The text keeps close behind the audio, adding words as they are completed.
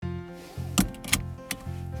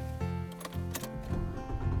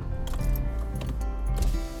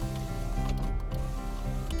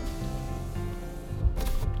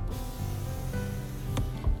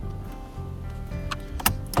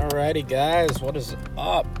Alrighty, guys, what is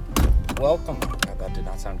up? Welcome. God, that did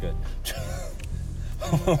not sound good.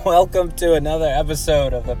 Welcome to another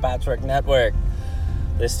episode of the Patchwork Network.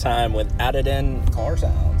 This time with added in car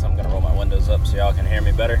sounds. I'm going to roll my windows up so y'all can hear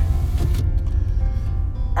me better.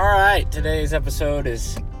 Alright, today's episode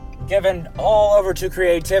is given all over to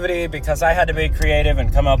creativity because I had to be creative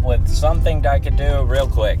and come up with something that I could do real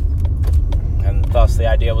quick. And thus the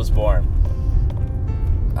idea was born.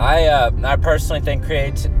 I personally think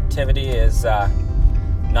creativity is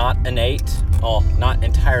not innate. Well, not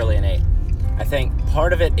entirely innate. I think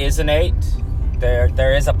part of it is innate.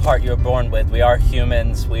 There is a part you're born with. We are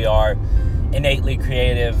humans. We are innately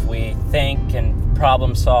creative. We think and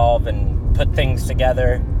problem solve and put things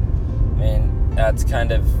together. I mean, that's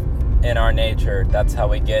kind of in our nature. That's how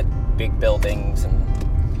we get big buildings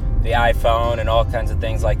and the iPhone and all kinds of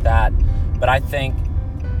things like that. But I think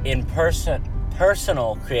in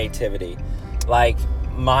personal creativity, like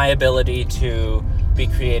my ability to be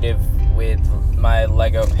creative with my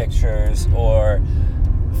Lego pictures, or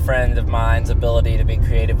a friend of mine's ability to be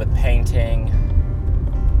creative with painting,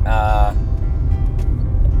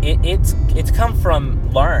 it's come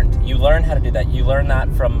from learned. You learn how to do that. You learn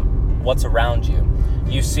that from what's around you.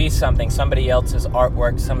 You see something, somebody else's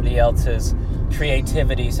artwork, somebody else's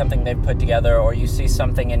creativity, something they've put together, or you see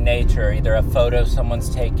something in nature, either a photo someone's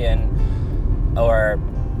taken or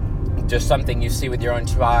just something you see with your own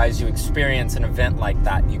two eyes. You experience an event like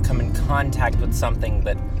that. You come in contact with something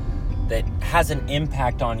that has an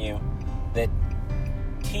impact on you, that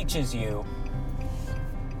teaches you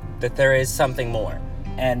that there is something more.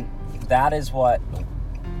 And that is what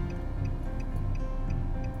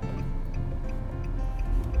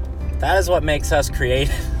makes us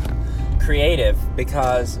creative,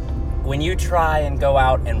 because when you try and go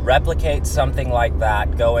out and replicate something like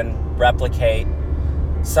that, go and replicate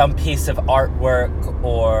some piece of artwork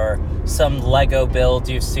or some Lego build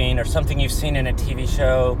you've seen, or something you've seen in a TV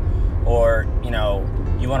show, or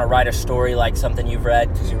you want to write a story like something you've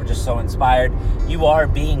read because you were just so inspired, you are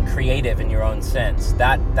being creative in your own sense.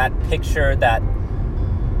 That picture, that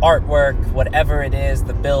artwork, whatever it is,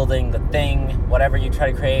 the building, the thing, whatever you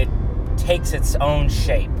try to create, takes its own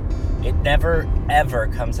shape. It never, ever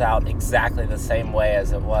comes out exactly the same way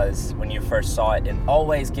as it was when you first saw it. It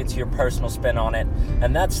always gets your personal spin on it.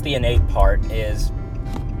 And that's the innate part, is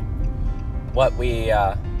what we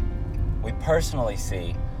personally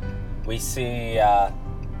see. We see,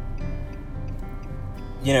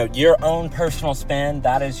 your own personal spin.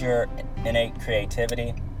 That is your innate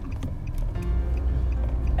creativity.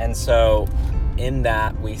 And so in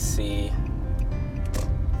that we see,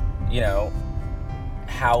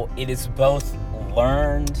 how it is both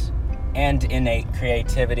learned and innate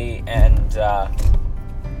creativity, and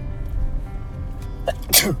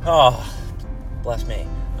oh, bless me.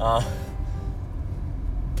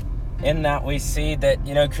 In that we see that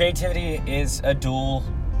creativity is a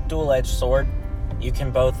dual-edged sword. You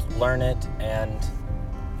can both learn it and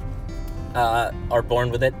are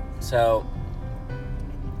born with it. So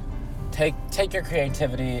take your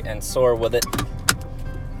creativity and soar with it.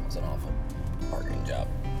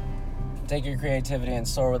 Take your creativity and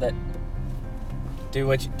soar with it. Do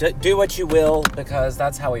what you will, because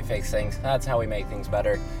that's how we fix things. That's how we make things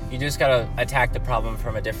better. You just gotta attack the problem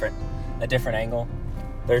from a different angle.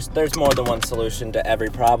 There's more than one solution to every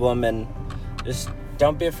problem, and just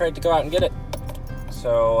don't be afraid to go out and get it.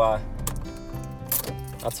 So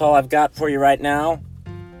that's all I've got for you right now.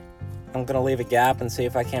 I'm gonna leave a gap and see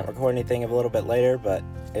if I can't record anything a little bit later, but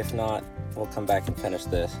if not, we'll come back and finish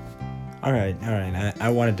this. All right. I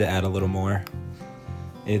wanted to add a little more.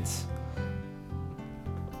 It's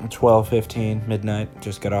 12:15, midnight.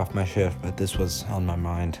 Just got off my shift, but this was on my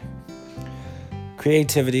mind.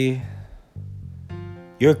 Creativity.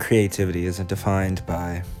 Your creativity isn't defined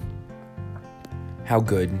by how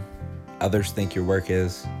good others think your work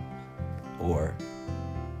is, or,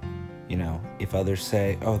 if others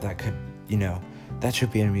say, oh, that could, that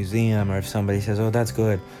should be in a museum, or if somebody says, oh, that's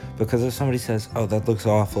good. Because if somebody says, oh, that looks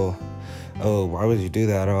awful, oh, why would you do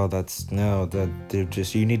that? Oh,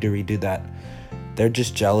 you need to redo that. They're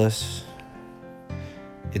just jealous.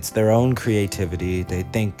 It's their own creativity. They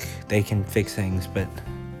think they can fix things, but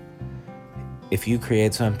if you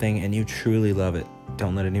create something and you truly love it,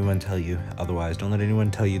 don't let anyone tell you otherwise. Don't let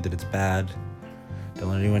anyone tell you that it's bad. Don't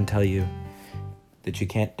let anyone tell you that you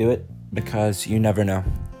can't do it, because you never know.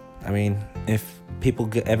 I mean, if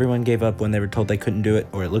everyone gave up when they were told they couldn't do it,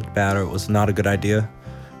 or it looked bad, or it was not a good idea,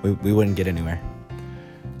 we wouldn't get anywhere.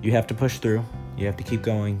 You have to push through. You have to keep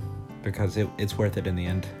going, because it's worth it in the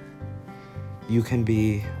end. You can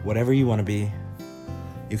be whatever you want to be.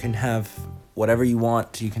 You can have whatever you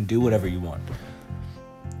want. You can do whatever you want.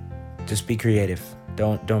 Just be creative.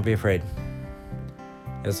 Don't be afraid.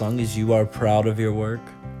 As long as you are proud of your work,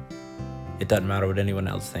 it doesn't matter what anyone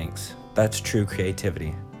else thinks. That's true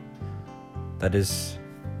creativity. That is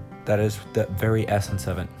the very essence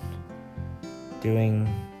of it. Doing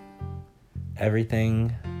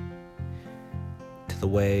everything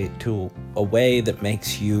to a way that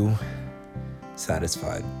makes you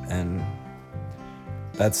satisfied, and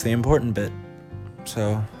that's the important bit.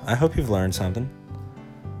 So I hope you've learned something.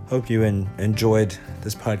 Hope you enjoyed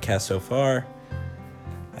this podcast so far.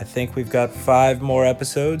 I think we've got 5 more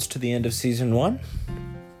episodes to the end of season 1.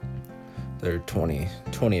 They're 20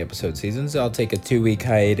 episode seasons. I'll take a 2-week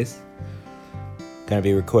hiatus. Gonna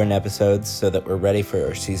be recording episodes so that we're ready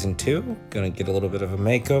for season 2. Gonna get a little bit of a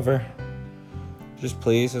makeover. Just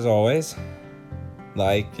please, as always,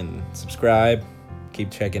 like and subscribe.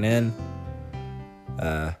 Keep checking in.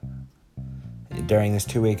 During this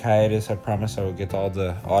 2-week hiatus, I promise I will get all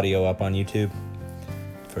the audio up on YouTube.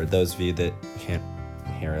 For those of you that can't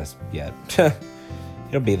hear us yet,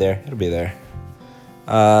 it'll be there.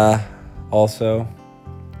 Also,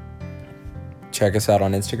 check us out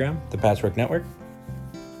on Instagram, The Patchwork Network.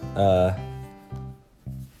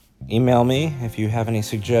 Email me if you have any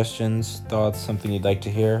suggestions, thoughts, something you'd like to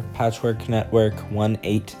hear.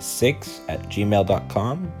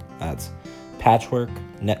 patchworknetwork186@gmail.com. That's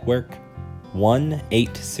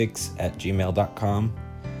patchworknetwork186@gmail.com.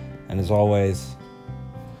 And as always,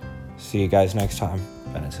 see you guys next time.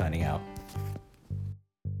 Bennett signing out.